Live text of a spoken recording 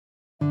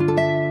Oh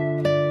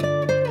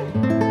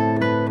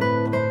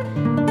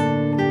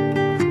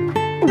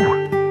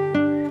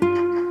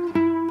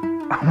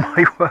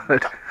my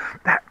word,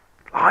 that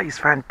flies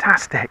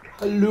fantastic.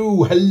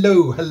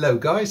 Hello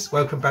guys,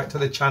 welcome back to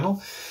the channel.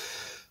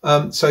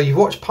 So you've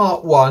watched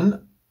part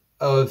one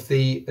of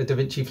the Da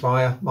Vinci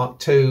Flyer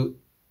Mark II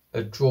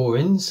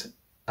drawings.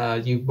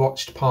 You've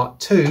watched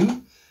part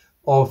two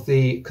of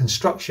the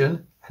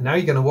construction, and now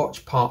you're going to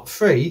watch part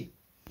three,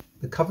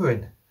 the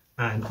covering.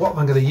 And what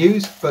I'm going to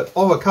use for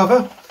our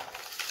cover,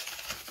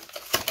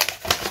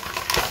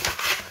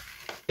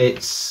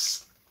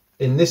 it's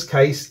in this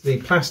case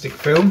the plastic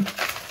film,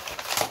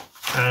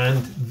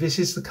 and this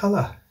is the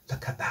colour.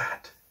 Look at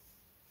that,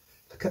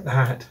 look at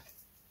that,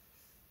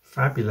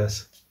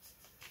 fabulous.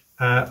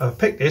 I've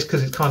picked this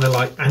because it's kind of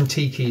like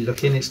antique-y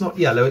looking. It's not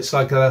yellow, it's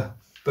like a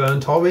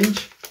burnt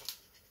orange,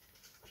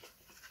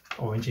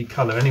 orangey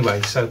colour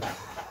anyway. So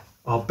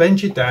I'll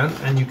bend you down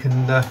and you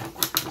can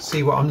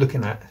see what I'm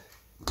looking at.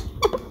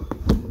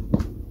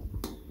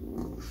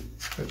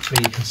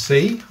 Hopefully you can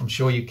see, I'm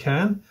sure you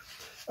can.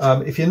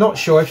 If you're not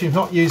sure, if you've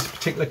not used a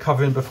particular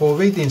covering before,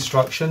 read the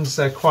instructions.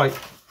 They're quite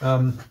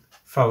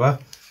thorough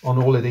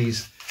on all of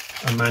these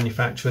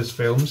manufacturers'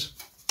 films.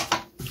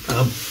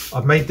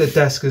 I've made the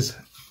desk as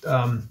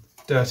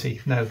dirty.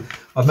 No,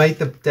 I've made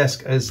the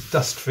desk as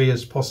dust-free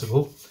as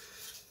possible.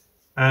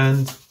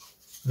 And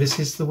this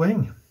is the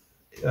wing.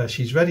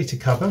 She's ready to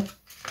cover.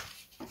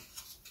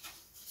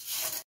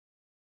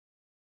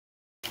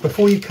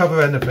 Before you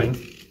cover anything,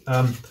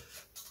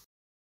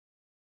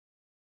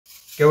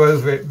 go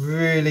over it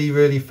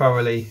really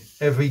thoroughly.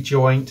 Every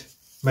joint,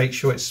 make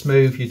sure it's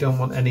smooth. You don't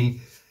want any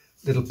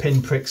little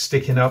pin pricks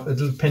sticking up. A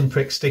little pin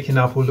prick sticking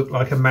up will look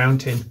like a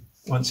mountain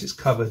once it's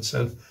covered.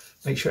 So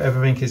make sure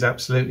everything is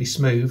absolutely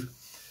smooth.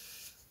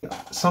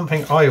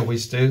 Something I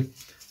always do,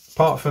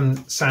 apart from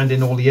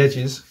sanding all the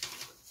edges,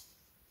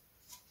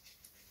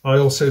 I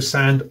also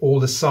sand all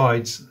the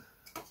sides,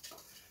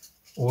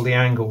 all the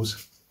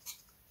angles.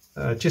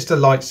 Just a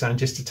light sand,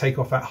 just to take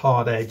off that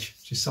hard edge.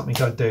 Just something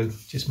I do,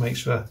 just make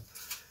sure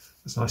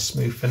it's a nice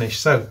smooth finish.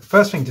 So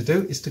first thing to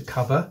do is to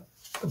cover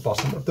the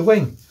bottom of the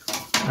wing.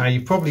 Now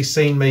you've probably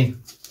seen me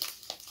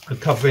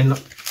covering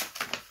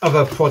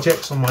other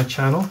projects on my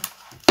channel,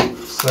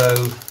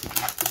 so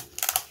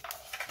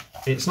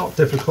it's not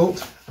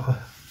difficult. I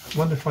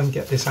wonder if I can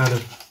get this out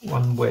of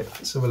one whip.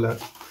 Let's have a look.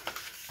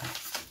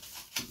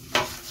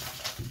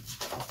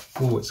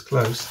 Oh, it's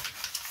close.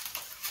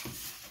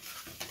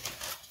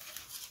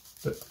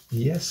 But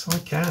yes, I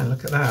can.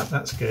 Look at that.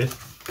 That's good.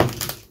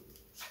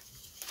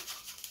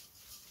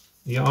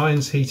 The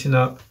iron's heating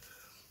up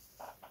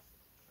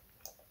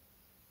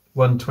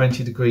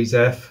 120 degrees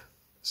F,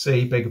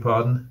 C, beg your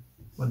pardon,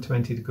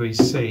 120 degrees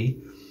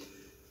C.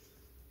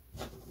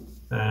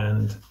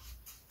 And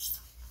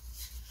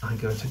I'm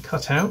going to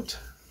cut out.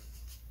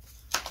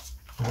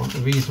 I want a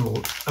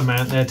reasonable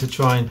amount there to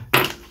try and...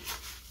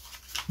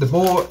 The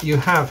more you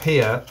have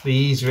here, the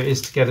easier it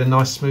is to get a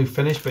nice smooth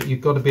finish, but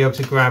you've got to be able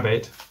to grab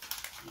it.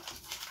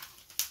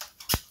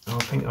 I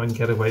think I can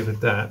get away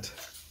with that.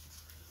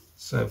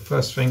 So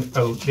first thing,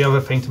 oh, the other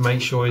thing to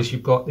make sure is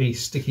you've got the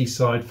sticky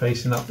side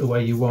facing up the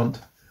way you want.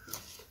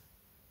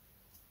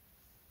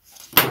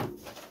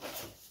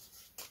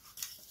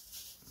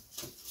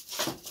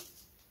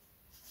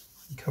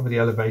 Cover the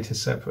elevator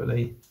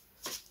separately.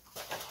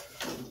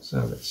 So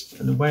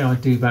and the way I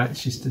do that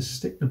is just to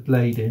stick the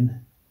blade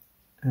in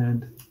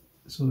and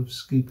sort of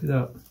scoop it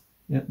up.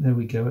 Yeah, there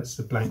we go, it's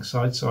the blank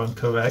side, so I'm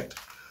correct.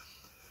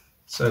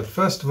 So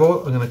first of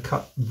all, I'm going to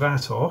cut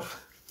that off.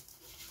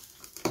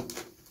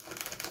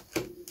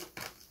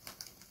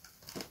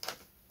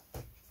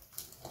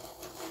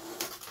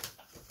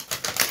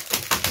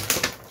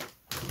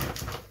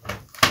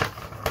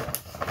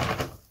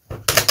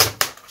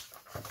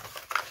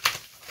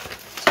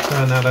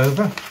 Turn that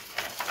over.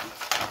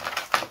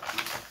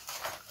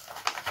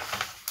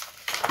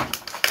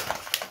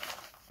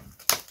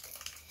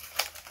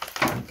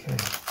 Okay.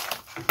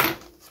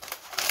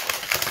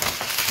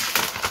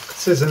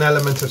 There's an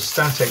element of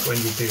static when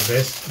you do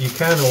this. You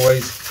can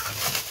always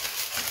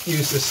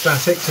use the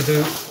static to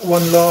do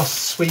one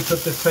last sweep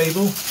of the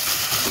table.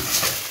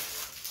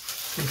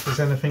 See if there's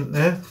anything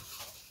there.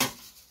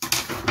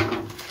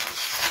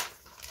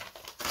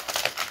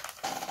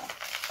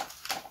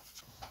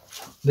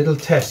 Little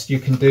test you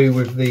can do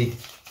with the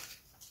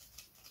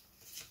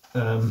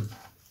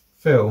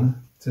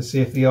film to see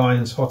if the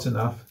iron's hot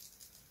enough.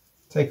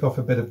 Take off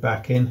a bit of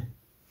backing,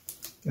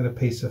 get a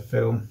piece of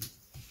film,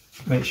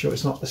 make sure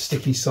it's not the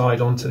sticky side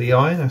onto the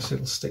iron, else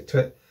it'll stick to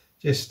it.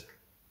 Just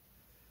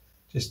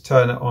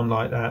turn it on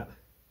like that,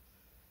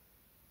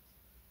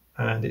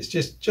 and it's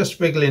just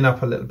wriggling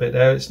up a little bit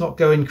there. It's not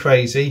going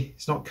crazy,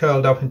 it's not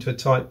curled up into a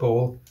tight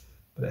ball,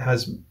 but it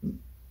has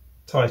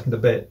tightened a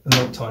bit, and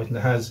not tightened,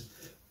 it has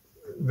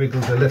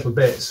wriggled a little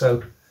bit.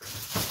 So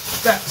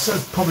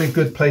that's probably a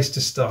good place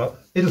to start.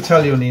 It'll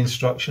tell you on the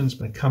instructions,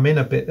 but come in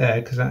a bit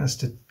there because that has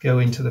to go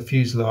into the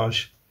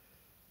fuselage.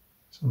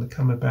 So I'm going to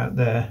come about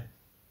there.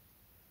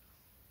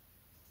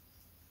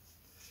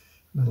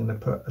 I'm going to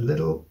put a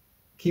little,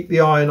 keep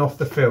the iron off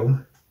the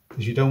film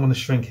because you don't want to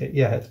shrink it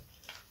yet.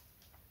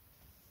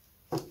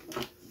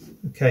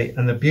 Okay,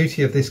 and the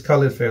beauty of this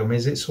coloured film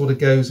is it sort of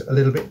goes a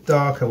little bit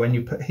darker when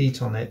you put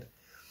heat on it.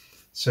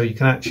 So you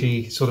can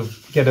actually sort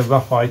of get a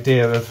rough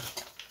idea of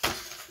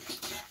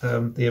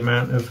the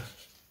amount of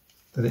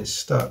that it's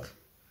stuck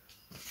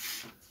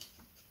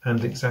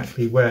and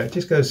exactly where. It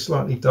just goes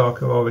slightly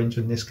darker orange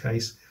in this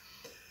case.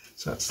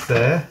 So that's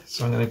there.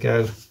 So I'm going to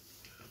go a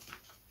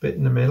bit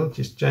in the middle,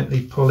 just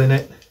gently pulling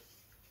it.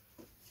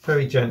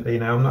 Very gently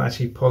now. I'm not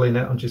actually pulling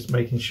it, I'm just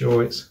making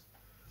sure it's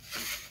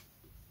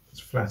as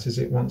flat as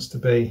it wants to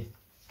be.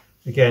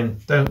 Again,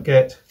 don't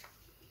get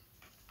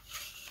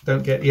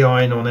the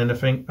iron on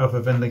anything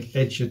other than the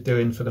edge you're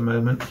doing for the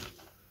moment.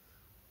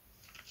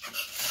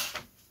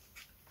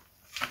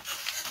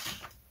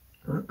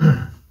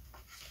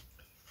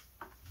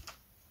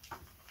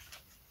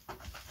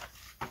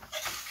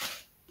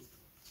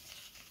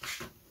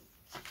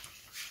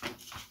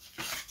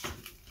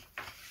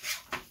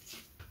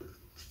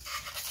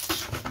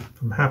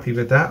 If I'm happy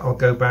with that, I'll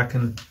go back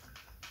and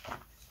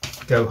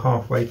go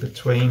halfway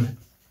between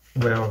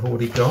where I've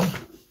already gone.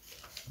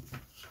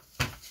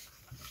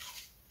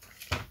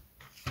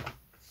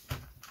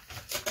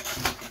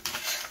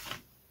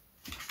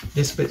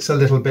 This bit's a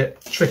little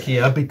bit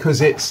trickier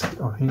because it's,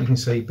 I think you can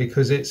see,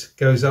 because it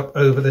goes up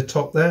over the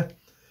top there.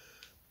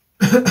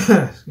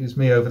 Excuse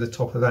me, over the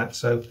top of that.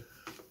 So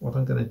what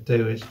I'm going to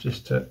do is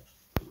just to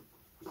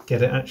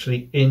get it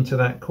actually into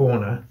that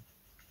corner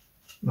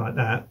like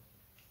that.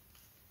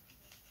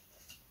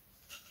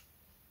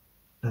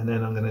 And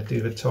then I'm going to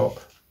do the top.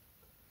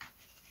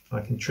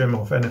 I can trim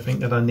off anything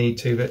that I need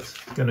to that's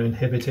going to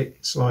inhibit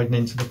it sliding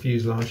into the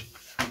fuselage.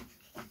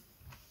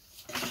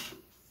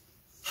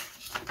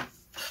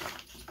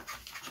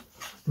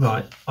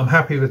 Right, I'm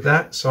happy with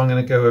that, so I'm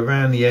going to go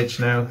around the edge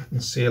now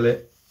and seal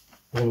it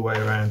all the way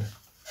around.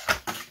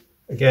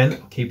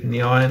 Again, keeping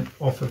the iron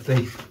off of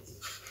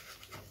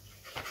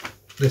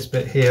this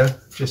bit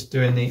here, just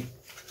doing the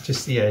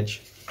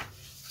edge.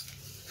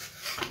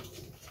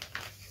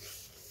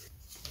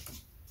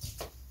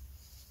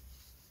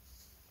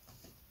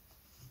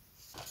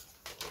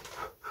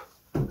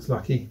 That's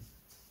lucky.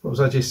 What was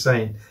I just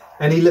saying?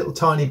 Any little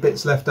tiny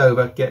bits left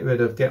over, get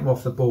rid of, get them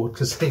off the board,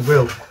 because they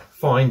will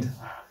find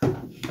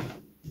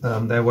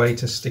their way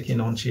to sticking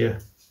onto you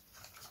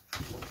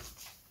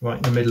right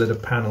in the middle of the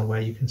panel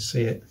where you can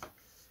see it.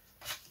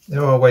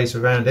 There are ways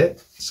around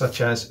it,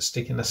 such as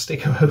sticking a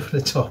sticker over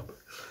the top.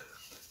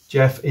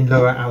 Jeff in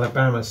Lower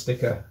Alabama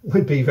sticker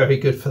would be very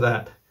good for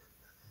that.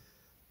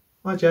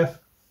 Hi Jeff.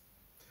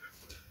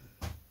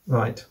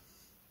 Right,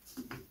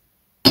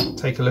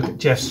 take a look at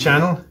Jeff's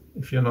channel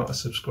if you're not a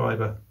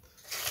subscriber.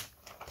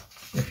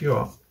 If you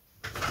are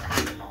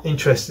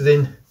interested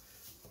in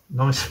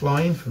nice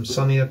flying from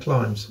sunnier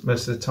climes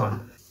most of the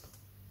time.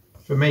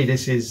 For me,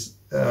 this is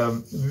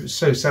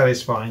so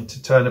satisfying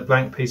to turn a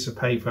blank piece of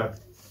paper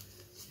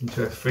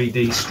into a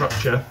 3D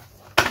structure.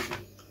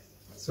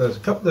 So there's a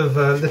couple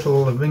of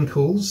little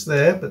wrinkles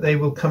there, but they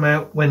will come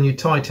out when you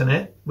tighten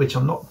it, which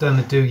I'm not going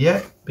to do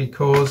yet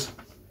because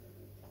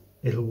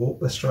it'll warp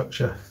the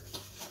structure.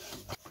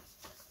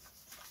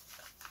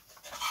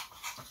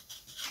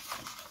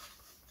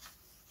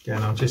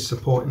 Again, I'm just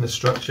supporting the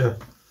structure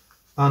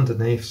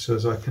underneath so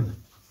as I can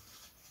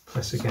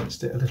press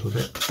against it a little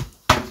bit.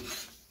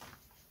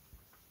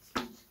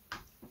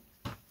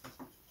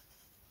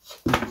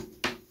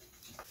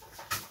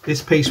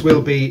 This piece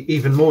will be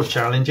even more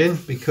challenging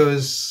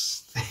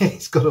because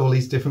it's got all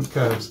these different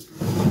curves.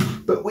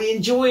 But we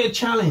enjoy a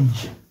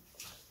challenge.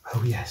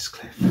 Oh yes,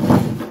 Cliff.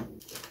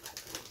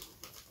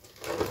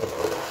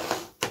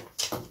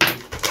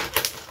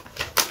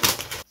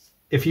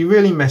 If you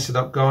really mess it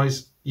up,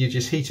 guys, you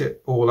just heat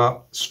it all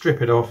up,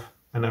 strip it off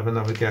and have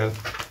another go.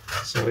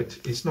 So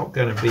it's not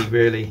going to be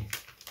really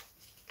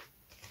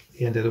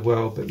the end of the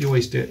world, but you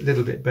always do it a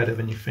little bit better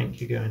than you think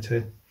you're going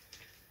to.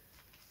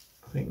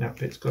 I think that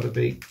bit's got to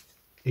be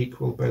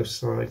equal both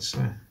sides,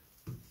 so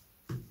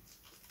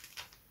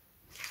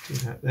do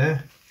that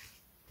there.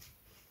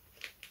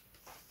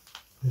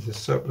 There's a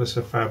surplus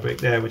of fabric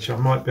there which I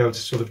might be able to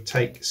sort of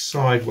take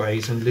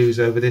sideways and lose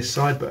over this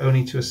side, but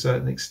only to a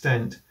certain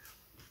extent.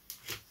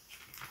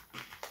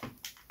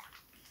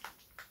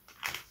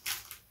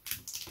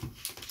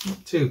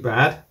 Not too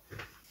bad.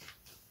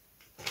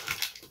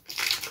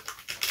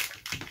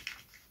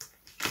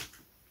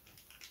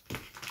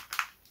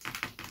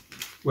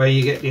 Where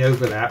you get the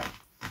overlap,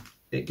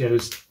 it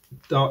goes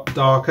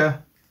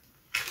darker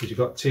because you've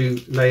got two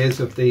layers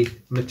of the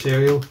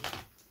material,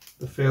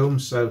 the film,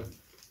 so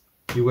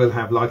you will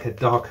have like a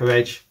darker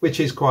edge, which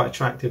is quite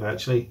attractive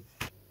actually.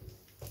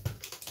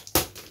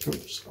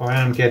 Oops, I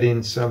am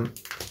getting some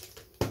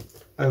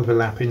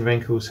overlapping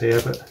wrinkles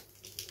here, but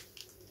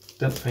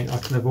don't think I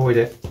can avoid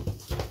it.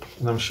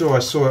 And I'm sure I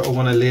saw it on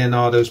one of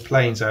Leonardo's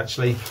planes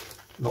actually.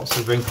 Lots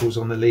of wrinkles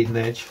on the leading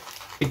edge.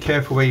 Be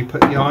careful where you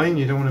put the iron,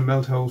 you don't want to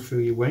melt a hole through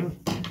your wing.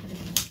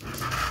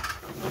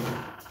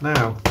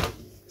 Now,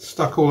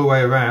 stuck all the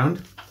way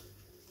around,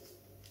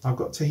 I've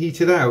got to heat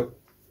it out.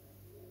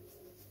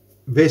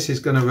 this is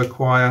going to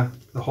require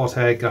the hot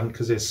air gun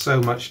because there's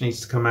so much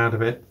needs to come out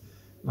of it.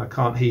 I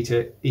can't heat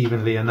it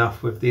evenly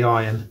enough with the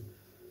iron.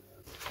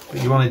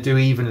 But you want to do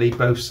evenly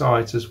both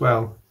sides as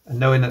well. And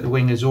knowing that the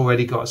wing has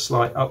already got a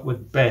slight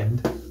upward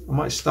bend, I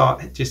might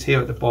start just here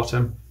at the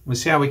bottom. We'll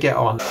see how we get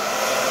on.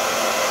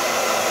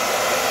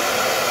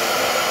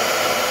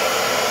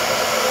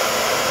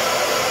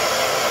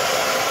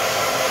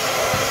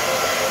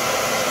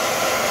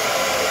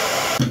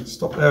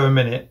 Stop there a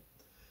minute.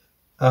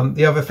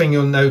 The other thing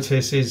you'll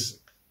notice is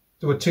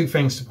there were two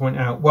things to point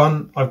out.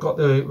 One, I've got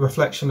the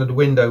reflection of the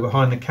window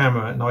behind the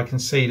camera and I can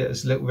see that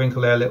there's a little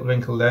wrinkle there, little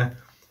wrinkle there,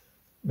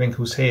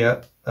 wrinkles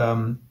here.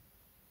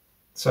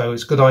 So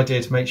it's a good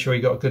idea to make sure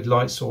you've got a good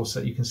light source so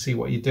that you can see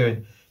what you're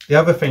doing. The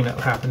other thing that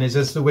will happen is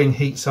as the wing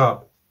heats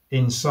up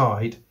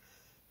inside,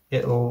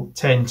 it'll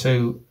tend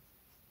to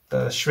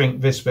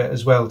shrink this bit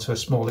as well to a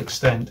small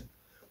extent,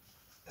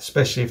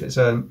 especially if it's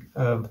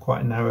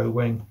quite a narrow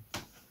wing.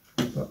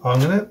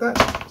 But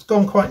that's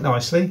gone quite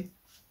nicely.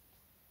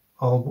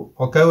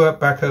 I'll go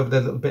back over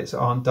the little bits that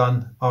aren't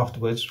done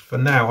afterwards. For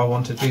now, I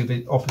want to do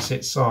the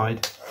opposite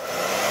side.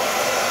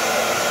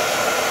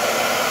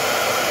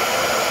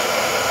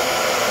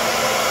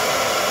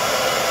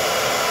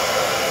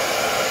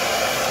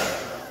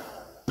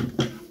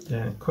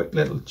 Yeah, quick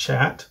little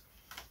chat.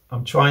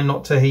 I'm trying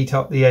not to heat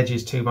up the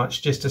edges too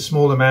much, just a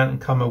small amount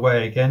and come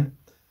away again.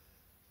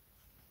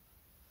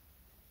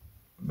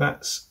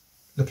 That's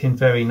looking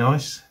very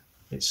nice.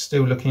 It's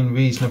still looking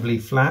reasonably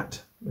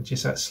flat, which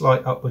is that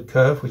slight upward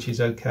curve, which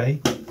is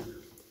okay.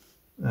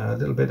 A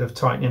little bit of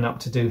tightening up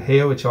to do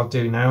here, which I'll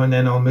do now, and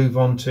then I'll move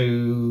on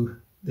to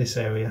this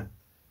area.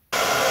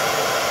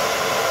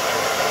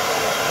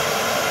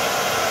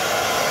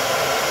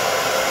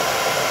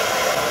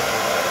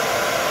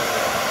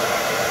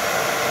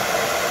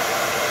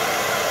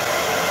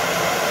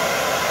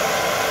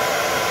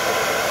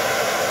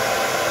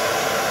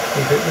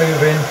 Keep it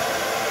moving.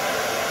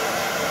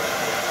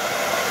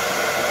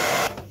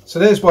 So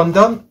there's one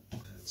done.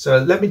 So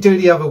let me do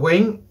the other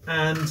wing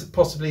and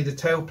possibly the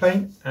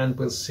tailplane, and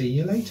we'll see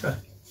you later.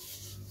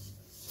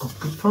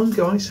 Good fun,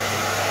 guys.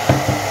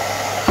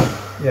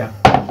 Yeah,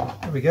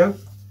 there we go.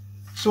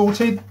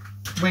 Sorted.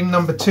 Wing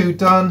number 2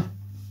 done,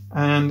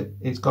 and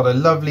it's got a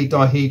lovely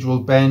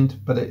dihedral bend,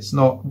 but it's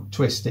not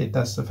twisted.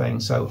 That's the thing.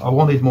 So I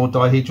wanted more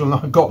dihedral, and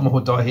I got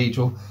more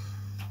dihedral.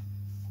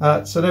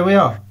 So there we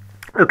are.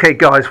 Okay,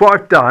 guys, what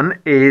I've done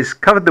is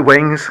covered the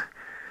wings,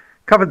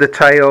 covered the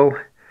tail,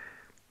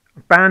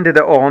 banded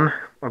it on.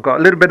 I've got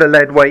a little bit of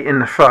lead weight in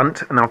the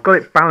front and I've got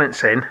it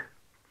balancing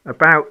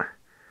about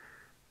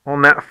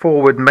on that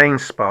forward main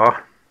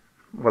spar,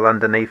 well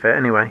underneath it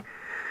anyway.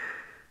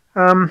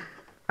 And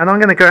I'm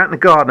going to go out in the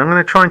garden. I'm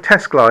going to try and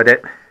test glide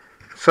it.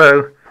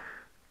 So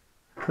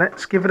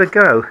let's give it a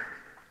go.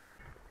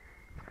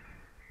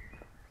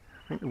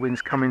 I think the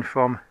wind's coming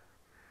from,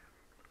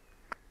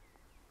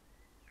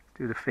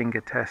 do the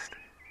finger test.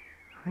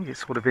 I think it's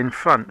sort of in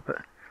front,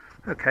 but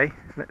okay,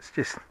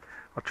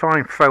 I'll try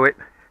and throw it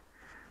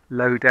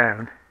low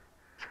down.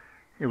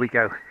 Here we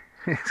go.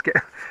 Let's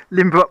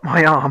limber up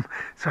my arm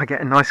so I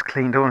get a nice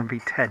clean, don't want to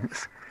be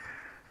tense.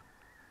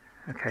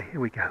 Okay, here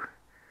we go.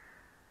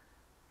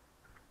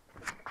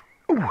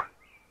 Ooh.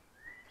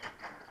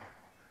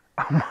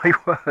 Oh my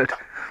word,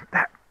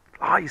 that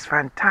flies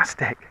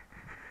fantastic.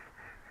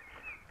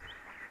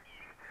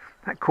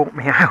 That caught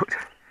me out.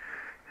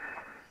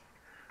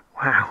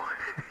 Wow.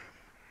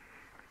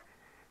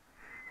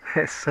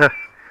 Yes,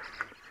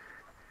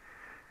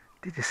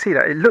 did you see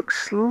that? It looked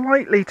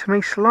slightly, to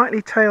me,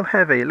 slightly tail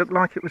heavy. It looked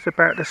like it was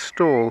about to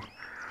stall.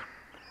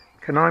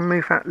 Can I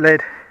move that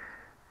lead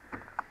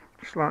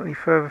slightly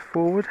further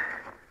forward?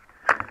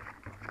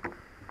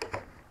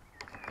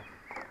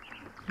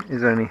 It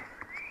is only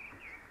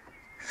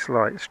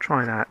slight. Let's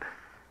try that.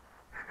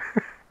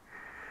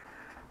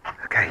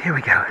 Okay, here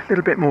we go. A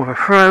little bit more of a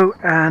throw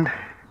and...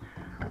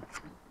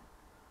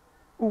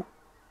 Ooh,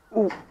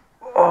 ooh,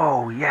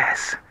 oh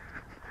yes.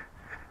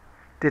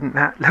 Didn't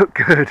that look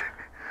good?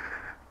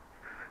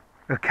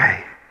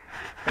 Okay,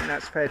 I think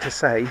that's fair to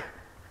say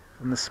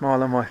from the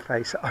smile on my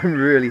face. I'm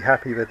really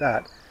happy with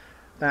that.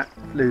 That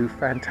flew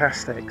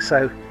fantastic.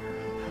 So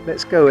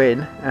let's go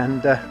in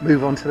and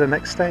move on to the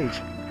next stage.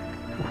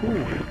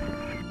 Ooh.